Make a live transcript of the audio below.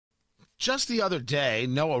Just the other day,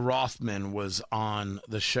 Noah Rothman was on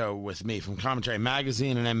the show with me from Commentary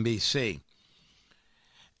Magazine and NBC.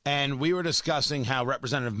 And we were discussing how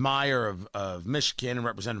Representative Meyer of Michigan and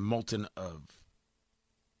Representative Moulton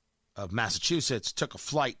of Massachusetts took a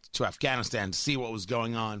flight to Afghanistan to see what was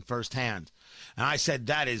going on firsthand. And I said,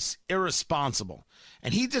 that is irresponsible.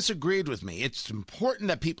 And he disagreed with me. It's important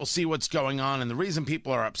that people see what's going on. And the reason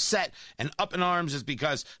people are upset and up in arms is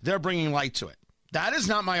because they're bringing light to it. That is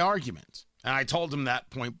not my argument. And I told him that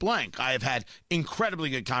point blank. I have had incredibly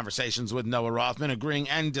good conversations with Noah Rothman, agreeing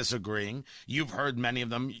and disagreeing. You've heard many of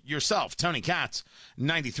them yourself. Tony Katz,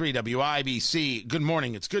 93 WIBC. Good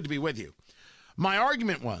morning. It's good to be with you. My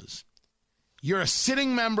argument was, you're a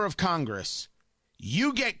sitting member of Congress.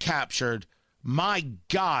 You get captured. My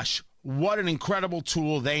gosh, what an incredible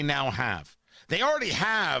tool they now have. They already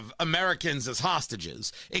have Americans as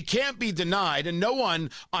hostages. It can't be denied, and no one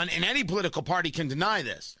in any political party can deny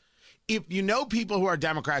this. If you know people who are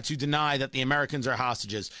Democrats who deny that the Americans are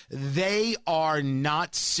hostages, they are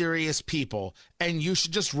not serious people, and you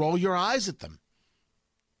should just roll your eyes at them.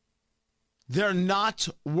 They're not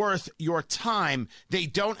worth your time. They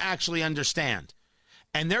don't actually understand.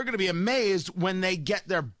 And they're going to be amazed when they get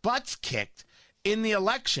their butts kicked in the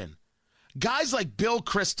election. Guys like Bill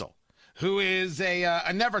Kristol, who is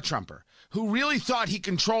a never-Trumper, who really thought he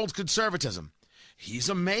controlled conservatism. He's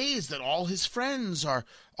amazed that all his friends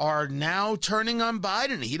are now turning on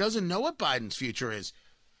Biden. He doesn't know what Biden's future is.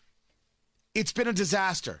 It's been a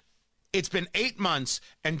disaster. It's been 8 months,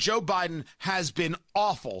 and Joe Biden has been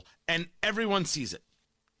awful, and everyone sees it.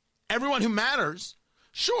 Everyone who matters.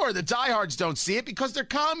 Sure, the diehards don't see it because they're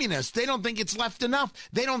communists. They don't think it's left enough.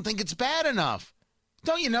 They don't think it's bad enough.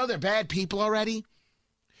 Don't you know they're bad people already?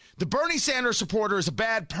 The Bernie Sanders supporter is a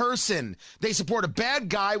bad person. They support a bad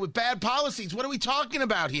guy with bad policies. What are we talking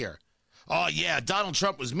about here? Oh, yeah, Donald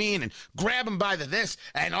Trump was mean and grab him by the this.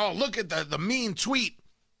 And, oh, look at the mean tweet.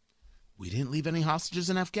 We didn't leave any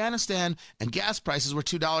hostages in Afghanistan, and gas prices were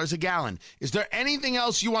 $2 a gallon. Is there anything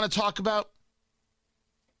else you want to talk about?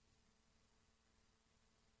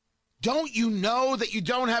 Don't you know that you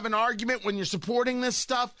don't have an argument when you're supporting this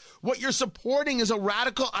stuff? What you're supporting is a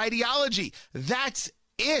radical ideology. That's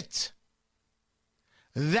it.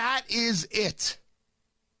 That is it.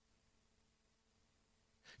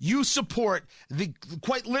 You support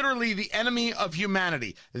quite literally the enemy of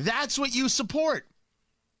humanity. That's what you support.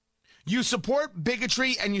 You support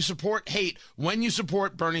bigotry and you support hate when you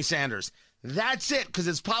support Bernie Sanders. That's it, because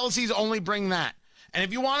his policies only bring that. And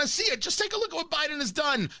if you want to see it, just take a look at what Biden has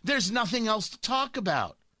done. There's nothing else to talk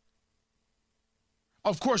about.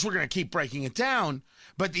 Of course, we're going to keep breaking it down,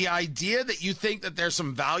 but the idea that you think that there's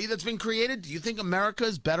some value that's been created, do you think America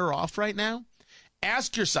is better off right now?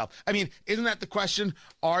 Ask yourself. I mean, isn't that the question?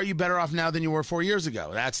 Are you better off now than you were 4 years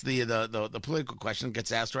ago? That's the political question that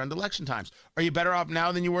gets asked around election times. Are you better off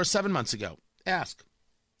now than you were 7 months ago? Ask.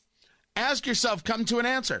 Ask yourself, come to an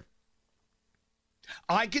answer.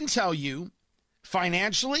 I can tell you,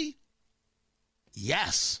 financially,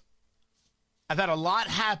 yes. I've had a lot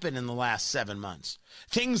happen in the last 7 months.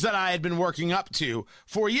 Things that I had been working up to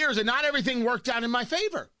for years, and not everything worked out in my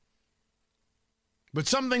favor. But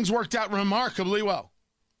some things worked out remarkably well.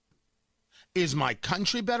 Is my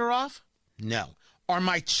country better off? No. Are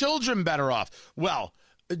my children better off? Well,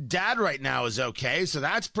 Dad right now is okay, so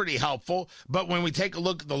that's pretty helpful. But when we take a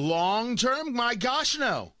look at the long term, my gosh,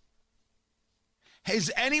 no. Is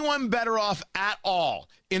anyone better off at all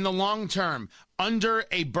in the long term under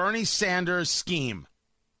a Bernie Sanders scheme?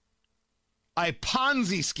 A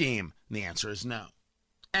Ponzi scheme? And the answer is no.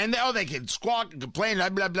 And they can squawk and complain, blah,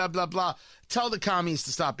 blah, blah, blah, blah. Tell the commies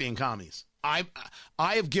to stop being commies. I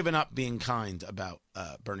have given up being kind about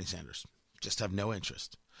Bernie Sanders. Just have no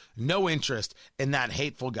interest. No interest in that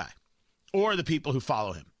hateful guy or the people who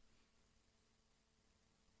follow him.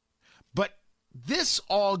 But this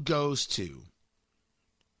all goes to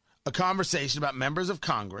a conversation about members of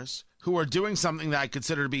Congress who are doing something that I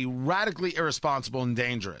consider to be radically irresponsible and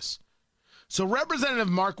dangerous. So Representative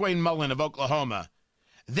Markwayne Mullin of Oklahoma,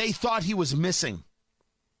 they thought he was missing.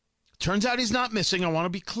 Turns out he's not missing. I want to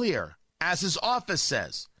be clear. As his office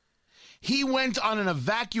says, he went on an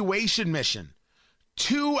evacuation mission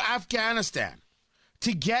to Afghanistan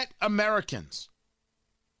to get Americans.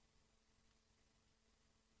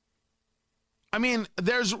 I mean,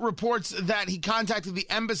 there's reports that he contacted the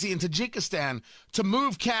embassy in Tajikistan to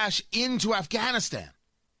move cash into Afghanistan.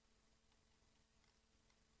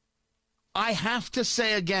 I have to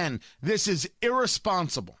say again, this is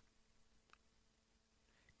irresponsible.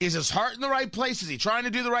 Is his heart in the right place? Is he trying to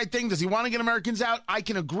do the right thing? Does he want to get Americans out? I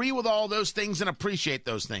can agree with all those things and appreciate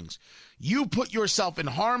those things. You put yourself in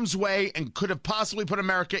harm's way and could have possibly put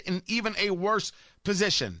America in even a worse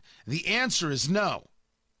position. The answer is no.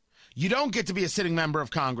 You don't get to be a sitting member of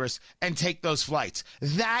Congress and take those flights.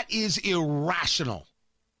 That is irrational.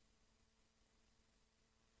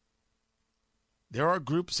 There are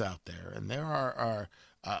groups out there, and there are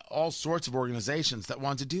all sorts of organizations that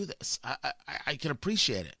want to do this. I can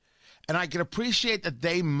appreciate it. And I can appreciate that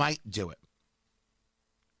they might do it.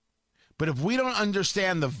 But if we don't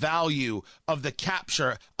understand the value of the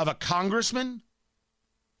capture of a congressman,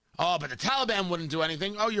 oh, but the Taliban wouldn't do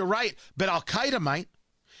anything. Oh, you're right, but Al-Qaeda might.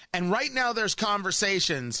 And right now there's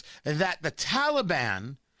conversations that the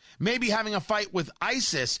Taliban may be having a fight with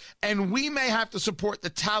ISIS, and we may have to support the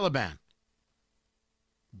Taliban.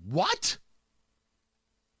 What?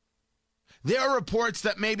 There are reports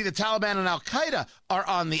that maybe the Taliban and Al-Qaeda are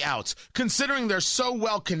on the outs. Considering they're so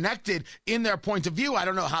well connected in their point of view, I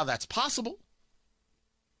don't know how that's possible.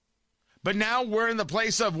 But now we're in the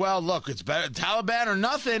place of, well, look, it's better Taliban or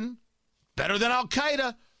nothing. Better than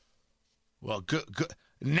Al-Qaeda. Well, good.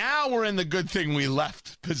 Now we're in the good thing we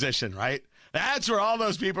left position, right? That's where all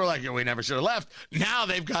those people are like, we never should have left. Now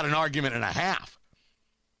they've got an argument and a half.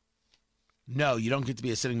 No, you don't get to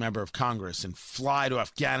be a sitting member of Congress and fly to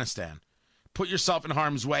Afghanistan. Put yourself in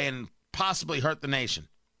harm's way and possibly hurt the nation.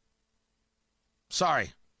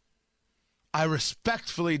 Sorry. I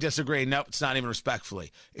respectfully disagree. Nope, it's not even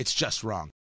respectfully. It's just wrong.